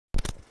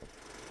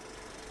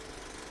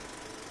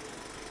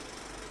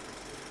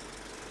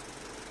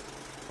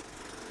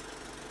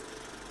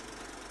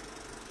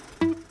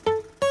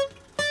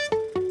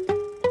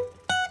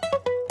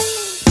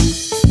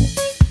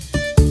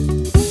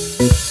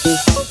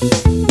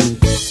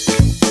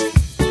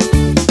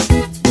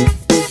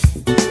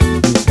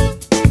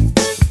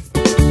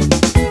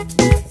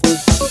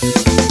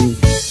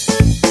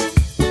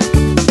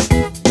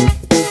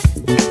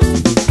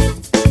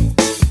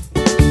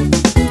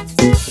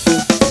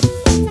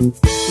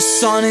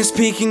sun is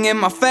peeking in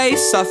my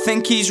face. I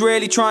think he's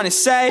really trying to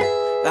say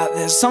that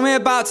there's something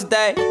about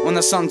today. When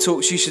the sun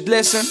talks you should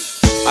listen.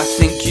 I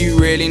think you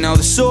really know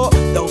the sort.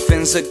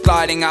 Dolphins are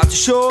gliding out to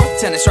shore,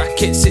 tennis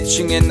rackets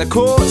itching in the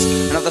courts,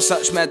 and other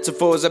such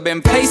metaphors I've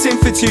been pacing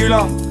for too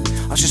long.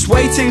 I was just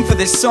waiting for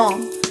this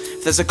song.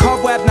 If there's a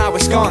cobweb, now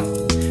it's gone.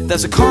 If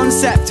there's a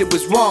concept, it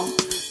was wrong.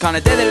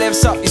 Kinda dead, it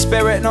lifts up your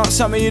spirit, not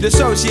something you'd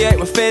associate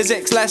with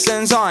physics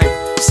lessons. I'm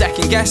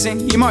second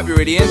guessing, you might be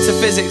really into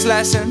physics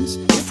lessons.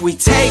 If we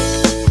take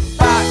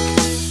back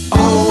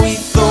all we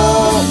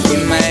thought we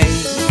made,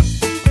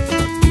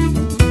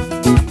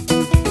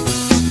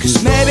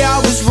 'cause maybe I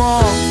was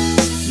wrong,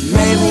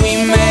 maybe we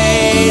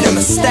made a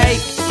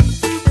mistake.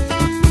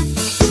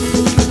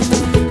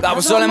 That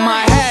was all in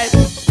my head,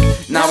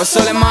 now it's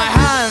all in my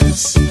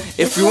hands.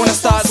 If we wanna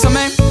start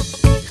something,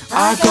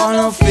 I got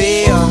no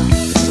fear.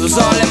 It was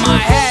all in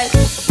my head,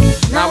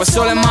 now it's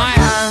all in my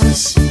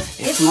hands.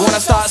 If we wanna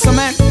start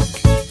something,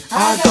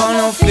 I got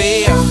no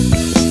fear.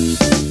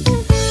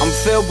 I'm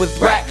filled with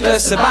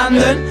reckless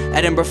abandon.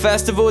 Edinburgh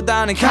Festival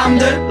down in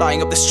Camden,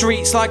 lighting up the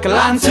streets like a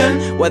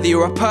lantern. Whether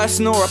you're a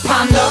person or a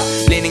panda,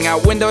 leaning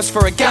out windows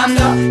for a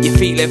gander. Your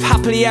feet live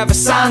happily ever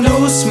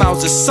sandals.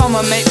 Smells of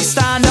summer make me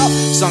stand up.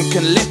 Sun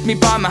can lift me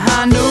by my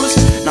handles.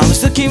 Now I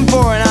was looking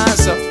for an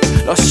answer,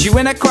 lost you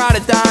in a crowd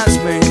of dance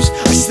moves.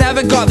 I just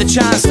never got the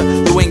chance to.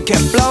 The wind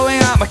kept blowing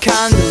out my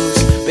candles,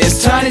 but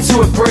it's turned into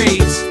a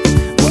breeze.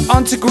 We're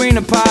onto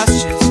greener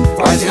pastures,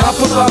 rising up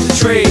above the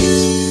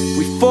trees.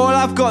 We fall,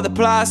 I've got the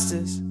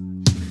plasters.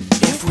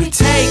 If we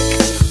take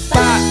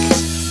back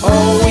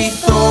all we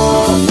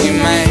thought we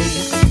made,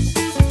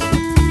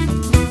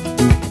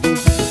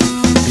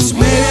 'cause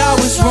maybe I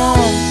was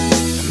wrong,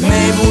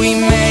 maybe we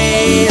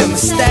made a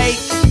mistake.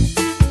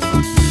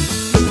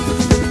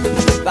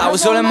 That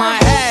was all in my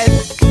head,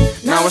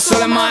 now it's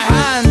all in my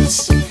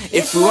hands.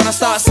 If we wanna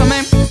start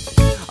something,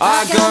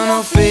 I got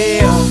no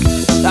fear.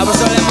 That was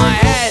all in my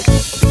head,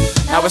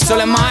 now it's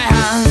all in my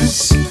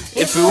hands.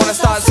 If we wanna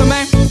start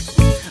something,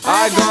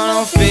 I got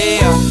no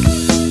fear.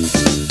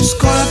 Just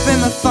caught up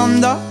in the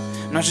thunder,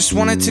 and I just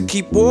wanted to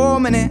keep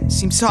warm in it.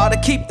 Seems hard to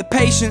keep the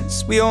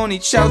patience, we all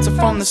need shelter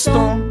from the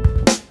storm.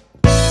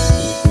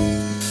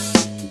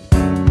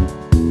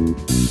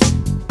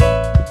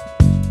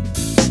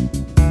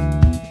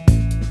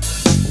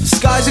 The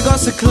skies have got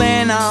so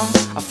clear now,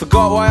 I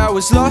forgot why I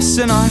was lost,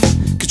 and I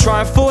could try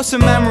and force a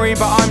memory,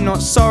 but I'm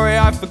not sorry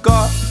I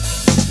forgot.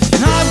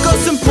 And I've got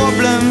some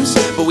problems,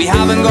 but we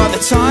haven't got the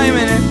time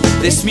in it.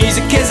 This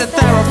music is a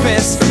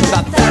therapist,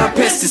 that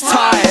therapist is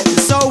tired, and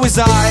so was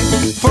I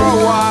for a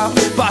while.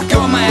 But I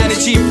got my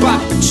energy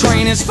back, the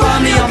train is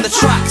firmly on the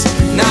tracks,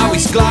 now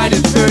he's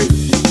gliding through.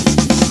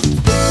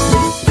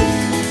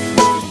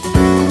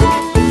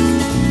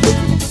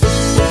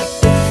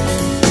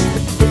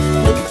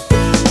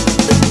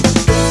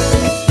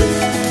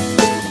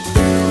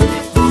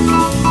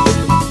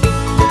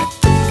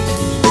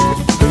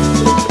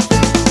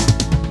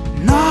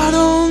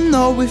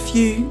 If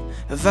you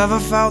have ever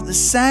felt the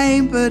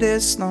same, but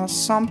it's not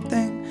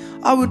something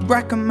I would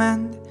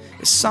recommend,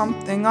 it's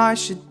something I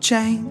should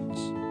change.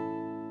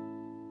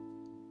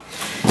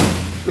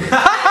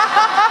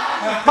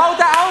 Hold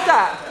that, hold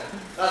that!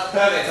 That's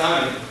perfect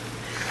timing.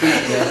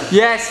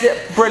 Yes,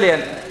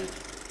 brilliant.